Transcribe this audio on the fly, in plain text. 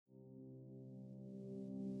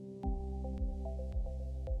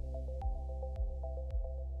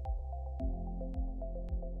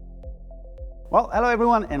Well, hello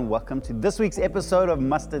everyone, and welcome to this week's episode of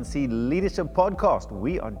Mustard Seed Leadership Podcast.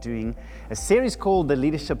 We are doing a series called The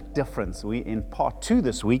Leadership Difference. We're in part 2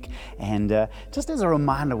 this week, and just as a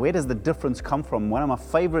reminder, where does the difference come from? One of my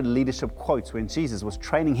favorite leadership quotes when Jesus was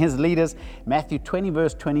training his leaders, Matthew 20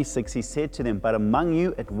 verse 26, he said to them, "But among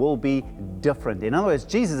you it will be different." In other words,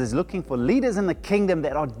 Jesus is looking for leaders in the kingdom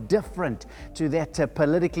that are different to that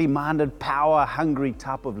politically minded, power-hungry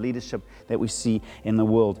type of leadership that we see in the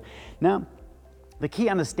world. Now, the key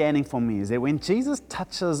understanding for me is that when Jesus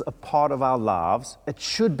touches a part of our lives, it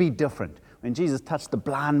should be different. When Jesus touched the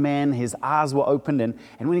blind man, his eyes were opened, and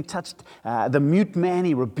when he touched the mute man,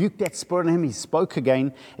 he rebuked that spirit in him, he spoke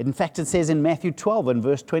again. In fact, it says in Matthew 12 and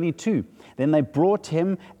verse 22, "Then they brought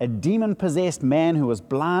him a demon-possessed man who was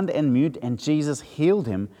blind and mute, and Jesus healed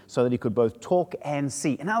him so that he could both talk and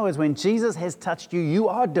see." In other words, when Jesus has touched you, you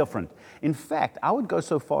are different. In fact, I would go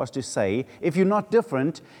so far as to say, if you're not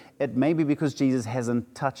different, it may be because Jesus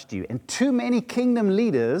hasn't touched you. And too many kingdom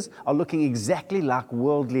leaders are looking exactly like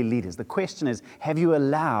worldly leaders. The question is, have you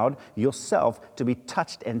allowed yourself to be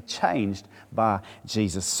touched and changed by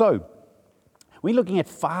Jesus? So, we're looking at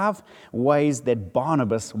 5 ways that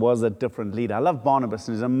Barnabas was a different leader. I love Barnabas.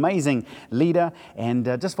 He's an amazing leader. And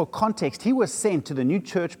just for context, he was sent to the new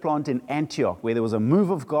church plant in Antioch, where there was a move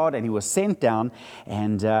of God, and he was sent down.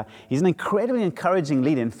 And he's an incredibly encouraging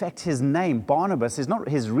leader. In fact, his name, Barnabas, is not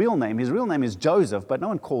his real name. His real name is Joseph, but no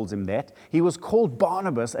one calls him that. He was called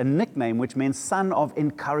Barnabas, a nickname which meant son of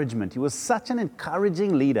encouragement. He was such an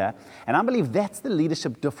encouraging leader. And I believe that's the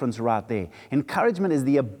leadership difference right there. Encouragement is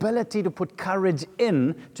the ability to put courage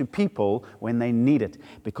in to people when they need it,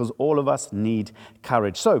 because all of us need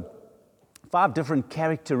courage. So, 5 different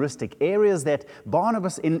characteristic areas that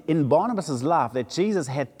Barnabas, in Barnabas's life, that Jesus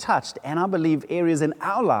had touched, and I believe areas in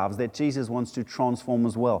our lives that Jesus wants to transform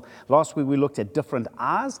as well. Last week we looked at different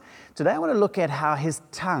eyes. Today I want to look at how his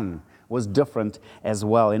tongue was different as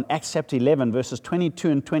well. In Acts chapter 11, verses 22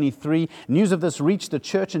 and 23, news of this reached the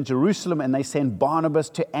church in Jerusalem, and they sent Barnabas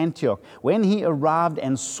to Antioch. When he arrived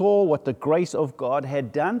and saw what the grace of God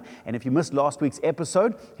had done, and if you missed last week's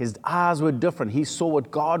episode, his eyes were different. He saw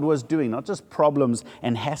what God was doing, not just problems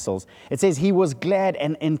and hassles. It says he was glad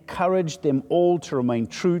and encouraged them all to remain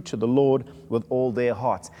true to the Lord with all their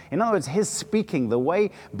hearts. In other words, his speaking, the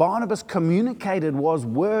way Barnabas communicated, was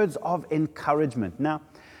words of encouragement. Now,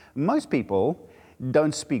 most people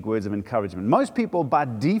don't speak words of encouragement. Most people, by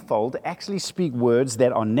default, actually speak words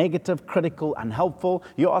that are negative, critical, unhelpful.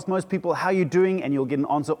 You ask most people, "How are you doing?" and you'll get an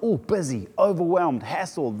answer, "Oh, busy, overwhelmed,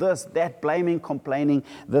 hassle, this, that, blaming, complaining,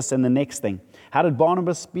 this and the next thing." How did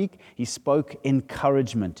Barnabas speak? He spoke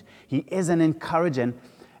encouragement. He is an encourager. And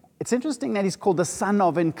it's interesting that he's called the son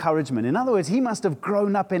of encouragement. In other words, he must have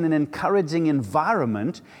grown up in an encouraging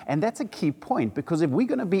environment, and that's a key point, because if we're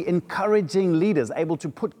going to be encouraging leaders, able to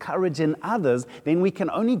put courage in others, then we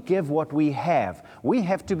can only give what we have. We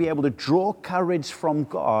have to be able to draw courage from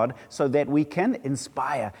God so that we can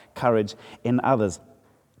inspire courage in others.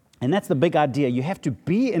 And that's the big idea. You have to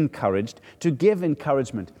be encouraged to give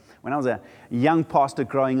encouragement. When I was a young pastor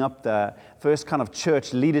growing up, the first kind of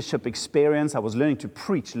church leadership experience, I was learning to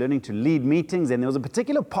preach, learning to lead meetings, and there was a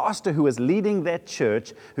particular pastor who was leading that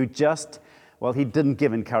church who he didn't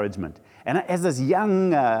give encouragement. And as this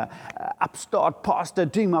young upstart pastor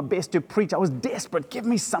doing my best to preach, I was desperate. Give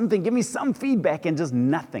me something, give me some feedback, and just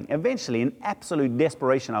nothing. Eventually, in absolute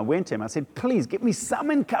desperation, I went to him. I said, "Please, give me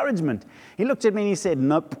some encouragement." He looked at me and he said,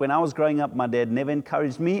 "Nope, when I was growing up, my dad never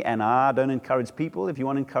encouraged me, and I don't encourage people. If you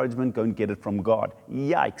want encouragement, go and get it from God."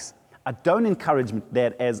 Yikes. I don't encourage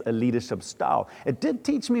that as a leadership style. It did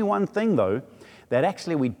teach me one thing, though, that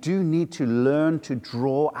actually we do need to learn to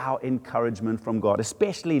draw our encouragement from God,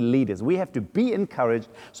 especially leaders. We have to be encouraged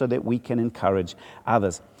so that we can encourage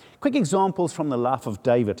others. Quick examples from the life of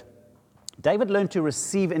David. David learned to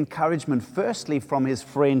receive encouragement firstly from his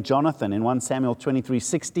friend Jonathan in 1 Samuel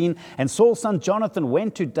 23:16. And Saul's son Jonathan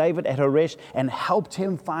went to David at Horesh and helped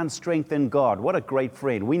him find strength in God. What a great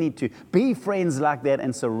friend. We need to be friends like that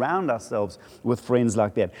and surround ourselves with friends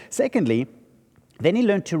like that. Secondly, then he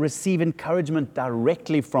learned to receive encouragement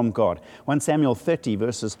directly from God. 1 Samuel 30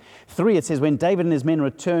 verses 3, it says, "When David and his men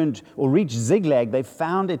returned or reached Ziklag, they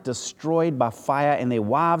found it destroyed by fire and their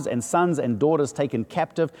wives and sons and daughters taken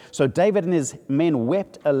captive. So David and his men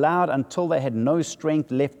wept aloud until they had no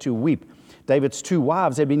strength left to weep." David's 2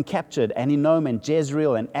 wives had been captured, Ahinoam and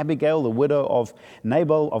Jezreel, and Abigail, the widow of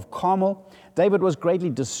Nabal of Carmel. David was greatly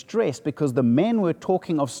distressed because the men were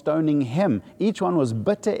talking of stoning him. Each one was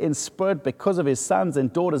bitter in spirit because of his sons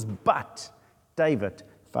and daughters, but David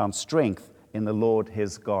found strength in the Lord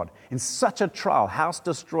his God. In such a trial, house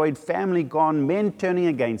destroyed, family gone, men turning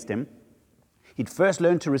against him, He'd first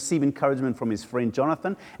learned to receive encouragement from his friend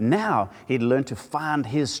Jonathan. Now he'd learned to find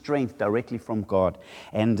his strength directly from God.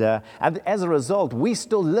 And as a result, we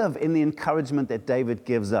still live in the encouragement that David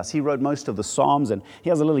gives us. He wrote most of the Psalms, and he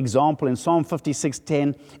has a little example in Psalm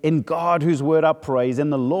 56:10. In God whose word I praise, in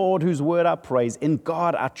the Lord whose word I praise, in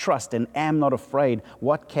God I trust and am not afraid.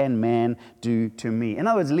 What can man do to me? In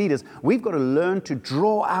other words, leaders, we've got to learn to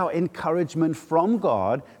draw our encouragement from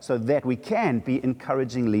God so that we can be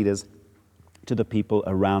encouraging leaders to the people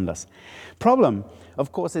around us. Problem,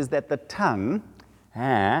 of course, is that the tongue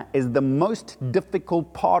is the most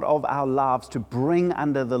difficult part of our lives to bring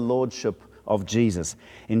under the lordship of Jesus.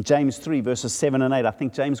 In James 3, verses 7 and 8, I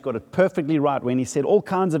think James got it perfectly right when he said, all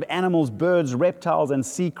kinds of animals, birds, reptiles, and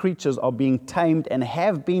sea creatures are being tamed and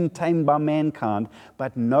have been tamed by mankind,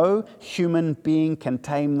 but no human being can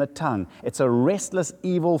tame the tongue. It's a restless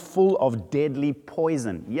evil full of deadly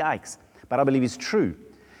poison. Yikes. But I believe it's true.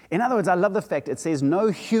 In other words, I love the fact it says no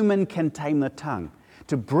human can tame the tongue.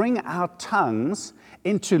 To bring our tongues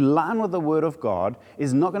into line with the Word of God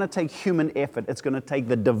is not going to take human effort. It's going to take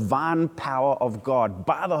the divine power of God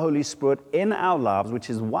by the Holy Spirit in our lives, which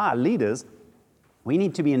is why, leaders, we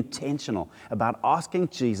need to be intentional about asking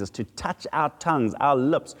Jesus to touch our tongues, our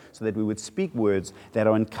lips, so that we would speak words that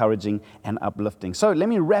are encouraging and uplifting. So let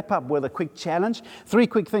me wrap up with a quick challenge. 3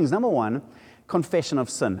 quick things. Number 1, confession of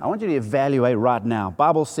sin. I want you to evaluate right now.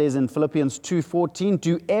 Bible says in Philippians 2:14,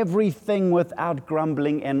 do everything without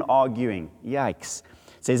grumbling and arguing. Yikes.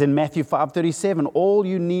 It says in Matthew 5:37, all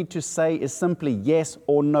you need to say is simply yes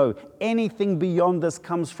or no. Anything beyond this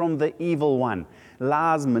comes from the evil one.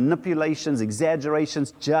 Lies, manipulations,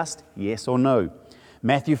 exaggerations, just yes or no.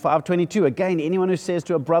 Matthew 5:22, again, anyone who says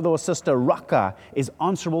to a brother or sister, Raka, is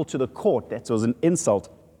answerable to the court. That was an insult.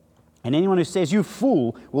 And anyone who says, you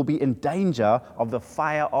fool, will be in danger of the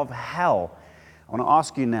fire of hell. I want to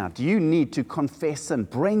ask you now, do you need to confess sin?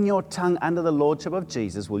 Bring your tongue under the lordship of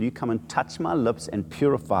Jesus. Will you come and touch my lips and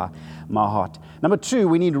purify my heart? Number 2,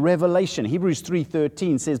 we need revelation. Hebrews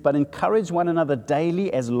 3:13 says, but encourage one another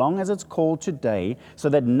daily as long as it's called today, so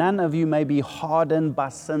that none of you may be hardened by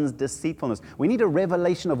sin's deceitfulness. We need a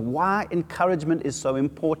revelation of why encouragement is so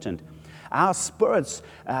important. Our spirits,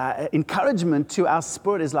 encouragement to our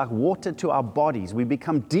spirit is like water to our bodies. We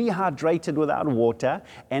become dehydrated without water,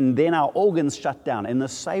 and then our organs shut down. In the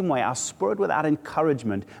same way, our spirit without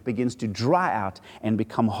encouragement begins to dry out and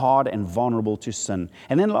become hard and vulnerable to sin.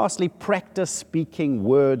 And then lastly, practice speaking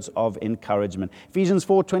words of encouragement. Ephesians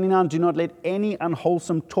 4:29, do not let any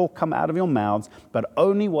unwholesome talk come out of your mouths, but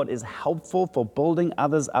only what is helpful for building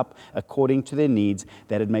others up according to their needs,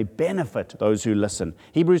 that it may benefit those who listen.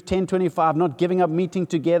 Hebrews 10:25, not giving up meeting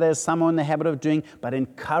together as some are in the habit of doing, but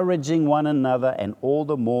encouraging one another, and all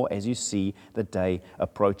the more as you see the day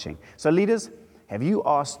approaching. So leaders, have you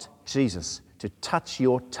asked Jesus to touch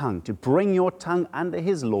your tongue, to bring your tongue under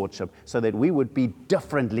His lordship so that we would be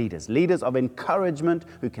different leaders, leaders of encouragement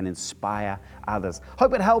who can inspire others?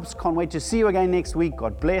 Hope it helps. Can't wait to see you again next week.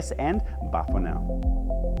 God bless, and bye for now.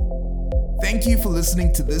 Thank you for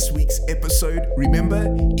listening to this week's episode.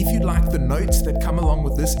 Remember, if you'd like the notes that come along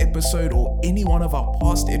with this episode or any one of our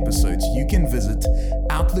past episodes, you can visit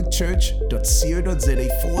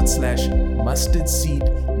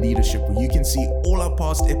outlookchurch.co.za/mustardseed leadership, where you can see all our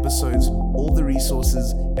past episodes, all the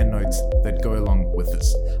resources and notes that go along with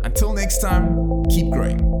this. Until next time, keep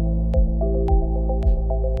growing.